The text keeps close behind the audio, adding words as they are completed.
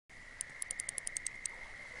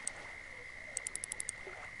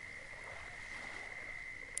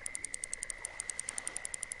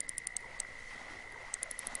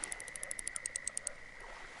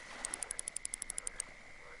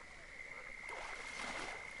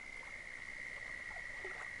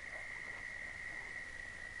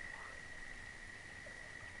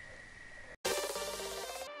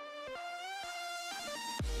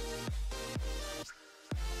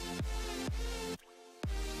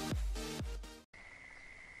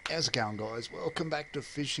How's it going, guys? Welcome back to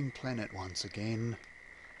Fishing Planet once again.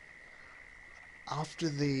 After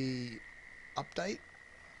the update,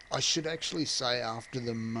 I should actually say after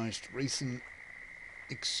the most recent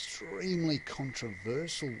extremely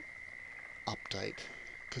controversial update,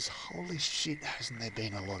 because holy shit hasn't there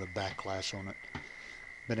been a lot of backlash on it.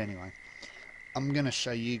 But anyway, I'm going to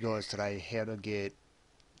show you guys today how to get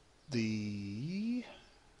the...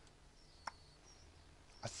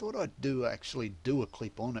 I thought I'd actually do a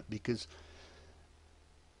clip on it because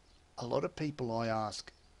a lot of people I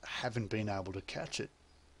ask haven't been able to catch it,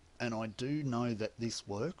 and I do know that this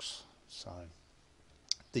works. So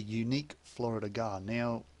the unique Florida Gar.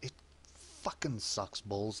 Now it fucking sucks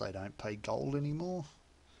balls they don't pay gold anymore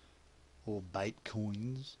or bait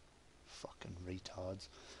coins, fucking retards.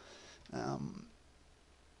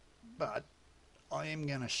 But I am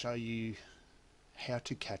going to show you how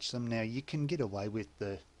to catch them. Now you can get away with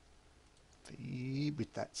that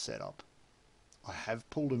setup. I have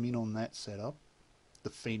pulled them in on that setup,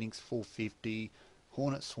 the Phoenix 450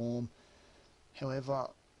 Hornet Swarm. However,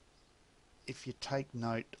 if you take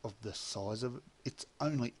note of the size of it, it's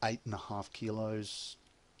only 8.5 kilos,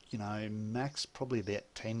 you know, max probably about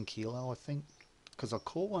 10 kilo I think, because I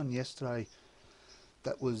caught one yesterday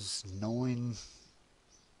that was 9.4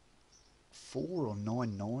 or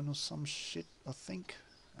 9.9 or some shit I think.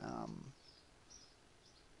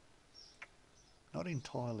 Not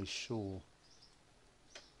entirely sure.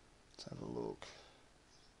 Let's have a look.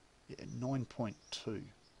 Yeah, 9.2.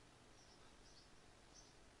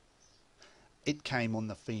 It came on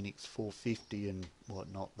the Phoenix 450 and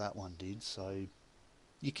whatnot, that one did, so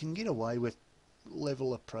you can get away with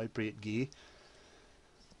level appropriate gear.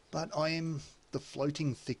 But I am the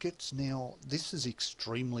floating thickets. Now this is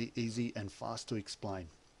extremely easy and fast to explain.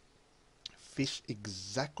 Fish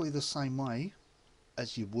exactly the same way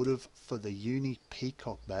as you would have for the uni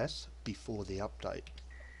peacock bass before the update.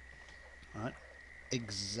 Right?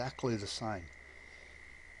 Exactly the same.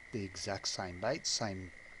 The exact same bait,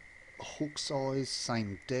 same hook size,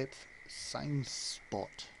 same depth, same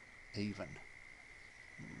spot even.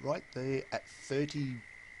 Right there at 30,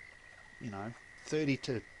 you know, 30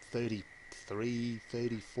 to 33,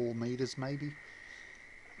 34 meters maybe.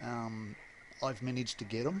 I've managed to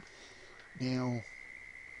get them. Now,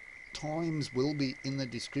 times will be in the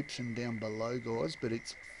description down below, guys, but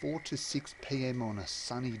it's 4 to 6 p.m. on a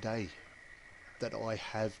sunny day that I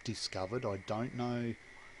have discovered. I don't know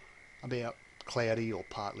about cloudy or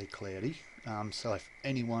partly cloudy, so if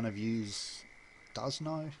any one of you does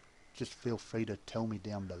know, just feel free to tell me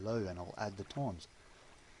down below and I'll add the times.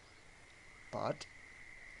 But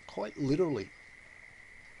quite literally,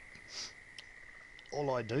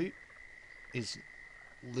 all I do is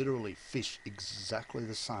literally fish exactly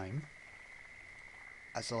the same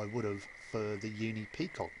as I would have for the uni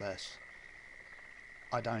peacock bass.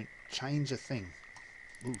 I don't change a thing.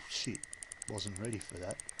 Oh shit, wasn't ready for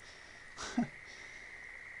that.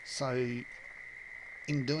 So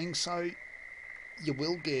in doing so, you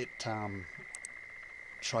will get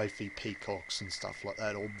trophy peacocks and stuff like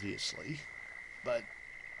that, obviously, but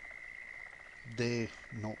they're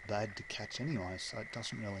not bad to catch anyway, so it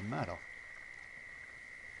doesn't really matter.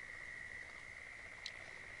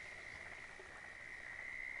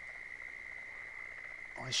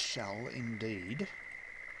 I shall indeed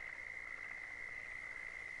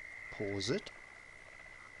pause it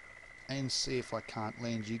and see if I can't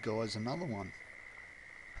land you guys another one.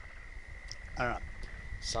 Alright,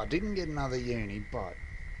 so I didn't get another uni, but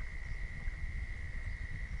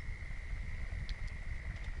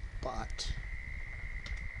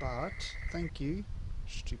thank you,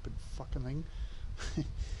 stupid fucking thing.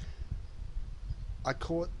 I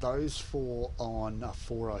caught those four on a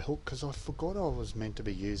 4.0 hook because I forgot I was meant to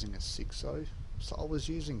be using a 6.0, so I was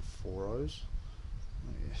using 4.0s.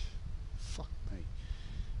 Yeah, fuck me,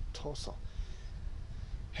 tosser.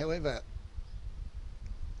 However,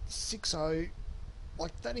 6.0,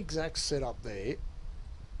 like that exact setup there,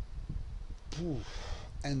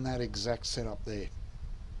 and that exact setup there,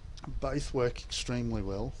 both work extremely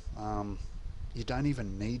well. You don't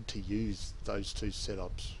even need to use those two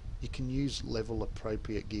setups. You can use level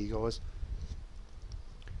appropriate gear, guys.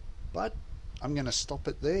 But I'm going to stop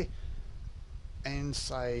it there and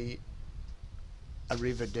say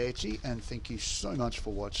arrivederci and thank you so much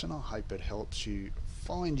for watching. I hope it helps you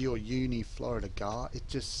find your uni Florida Gar. It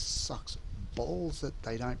just sucks balls that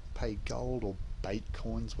they don't pay gold or bait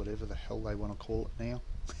coins, whatever the hell they want to call it now.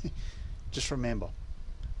 Just remember,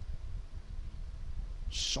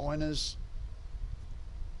 shiners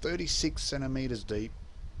 36 centimeters deep,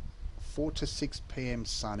 4 to 6 p.m.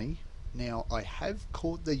 sunny. Now I have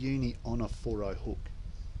caught the uni on a 4.0 hook,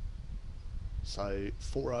 So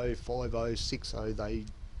 40, 50, 60, they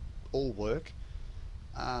all work.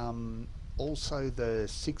 Also the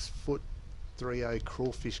 6 foot 30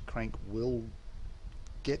 crawfish crank will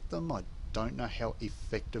get them. I don't know how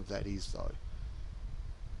effective that is though.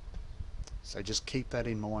 So just keep that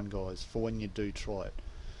in mind, guys, for when you do try it.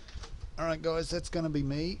 Alright guys, that's going to be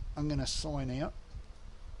me. I'm going to sign out.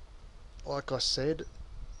 Like I said,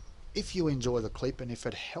 if you enjoy the clip and if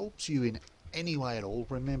it helps you in any way at all,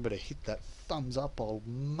 remember to hit that thumbs up. I'll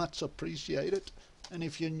much appreciate it. And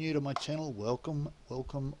if you're new to my channel, welcome,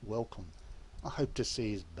 welcome, welcome. I hope to see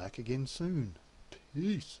you back again soon.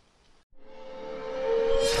 Peace.